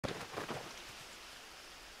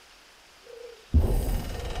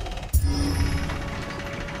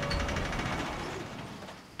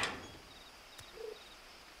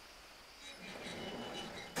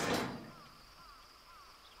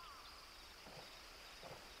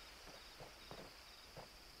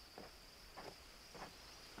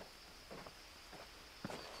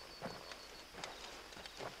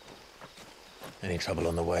Any trouble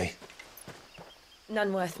on the way?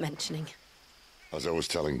 None worth mentioning. As I was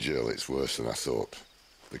telling Jill, it's worse than I thought.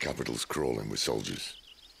 The capital's crawling with soldiers.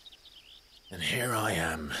 And here I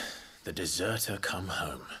am, the deserter come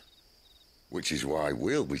home. Which is why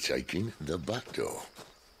we'll be taking the back door.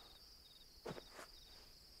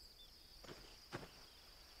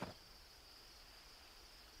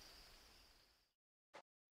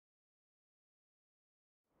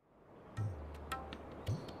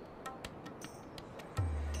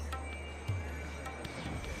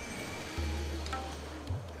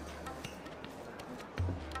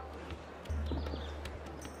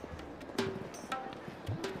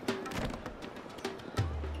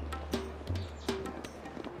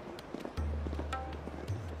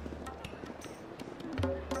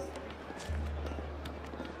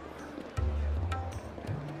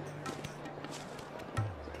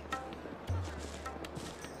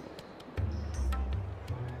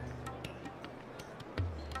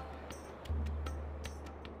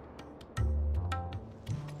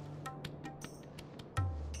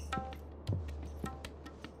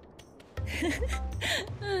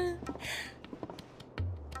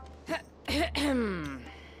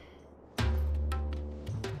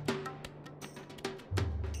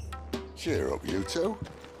 Cheer up, you two.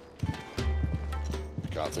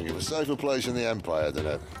 Can't think of a safer place in the Empire than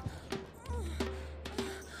it.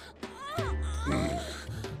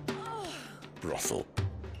 Brothel.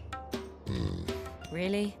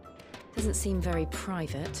 Really? Doesn't seem very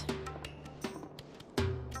private.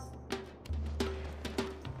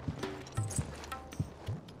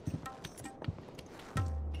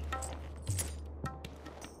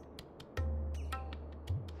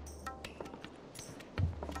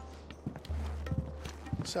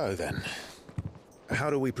 So then, how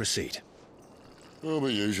do we proceed? We'll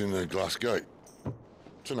be using the glass gate.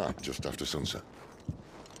 Tonight, just after sunset.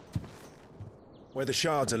 Where the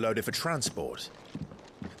shards are loaded for transport.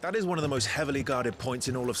 That is one of the most heavily guarded points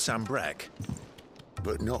in all of Sambrec.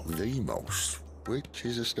 But not the most, which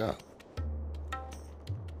is a start.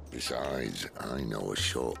 Besides, I know a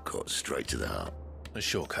shortcut straight to the heart. A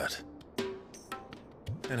shortcut.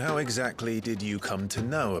 And how exactly did you come to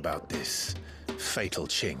know about this fatal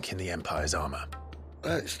chink in the Empire's armor?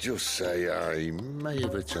 Let's just say I may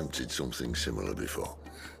have attempted something similar before.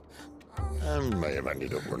 And may have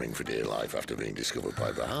ended up running for dear life after being discovered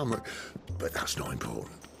by Bahamut, but that's not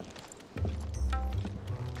important.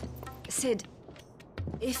 Sid,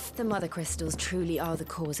 if the Mother Crystals truly are the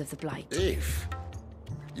cause of the Blight... If?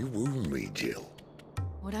 You wound me, Jill.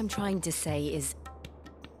 What I'm trying to say is,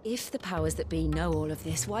 if the powers that be know all of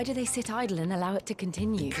this, why do they sit idle and allow it to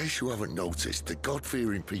continue? In case you haven't noticed, the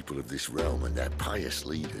God-fearing people of this realm and their pious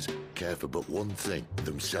leaders care for but one thing,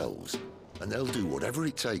 themselves. And they'll do whatever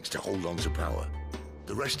it takes to hold on to power.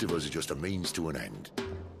 The rest of us are just a means to an end.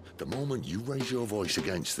 The moment you raise your voice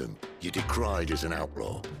against them, you're decried as an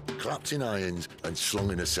outlaw, clapped in irons and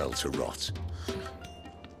slung in a cell to rot.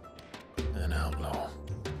 An outlaw.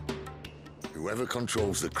 Whoever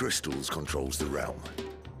controls the crystals controls the realm.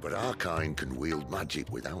 But our kind can wield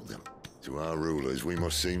magic without them. To our rulers, we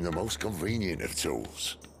must seem the most convenient of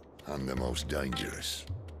tools, and the most dangerous.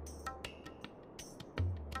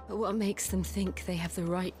 But what makes them think they have the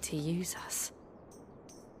right to use us?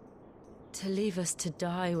 To leave us to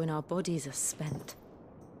die when our bodies are spent?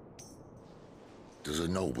 Does a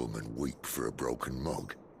nobleman weep for a broken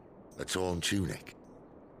mug? A torn tunic?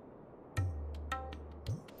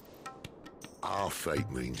 Our fate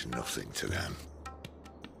means nothing to them.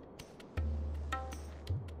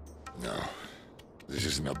 No, this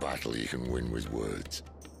isn't a battle you can win with words.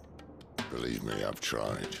 Believe me, I've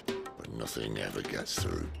tried, but nothing ever gets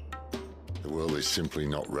through. The world is simply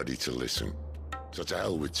not ready to listen. So to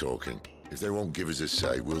hell with talking. If they won't give us a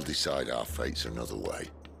say, we'll decide our fates another way.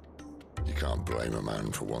 You can't blame a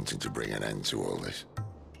man for wanting to bring an end to all this,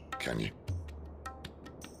 can you?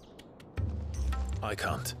 I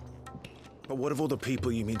can't. But what of all the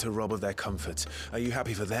people you mean to rob of their comforts? Are you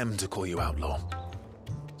happy for them to call you outlaw?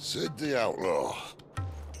 Sid the Outlaw.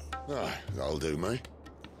 Ah, that'll do me.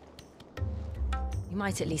 You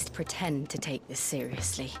might at least pretend to take this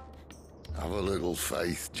seriously. Have a little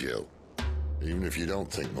faith, Jill. Even if you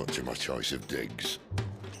don't think much of my choice of digs.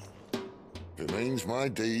 If it means my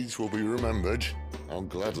deeds will be remembered, I'll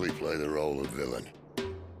gladly play the role of villain.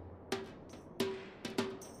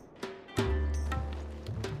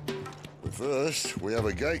 But first, we have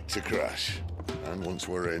a gate to crash. And once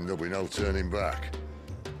we're in, there'll be no turning back.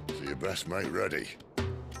 So you best make ready.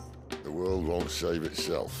 The world won't save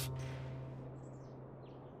itself.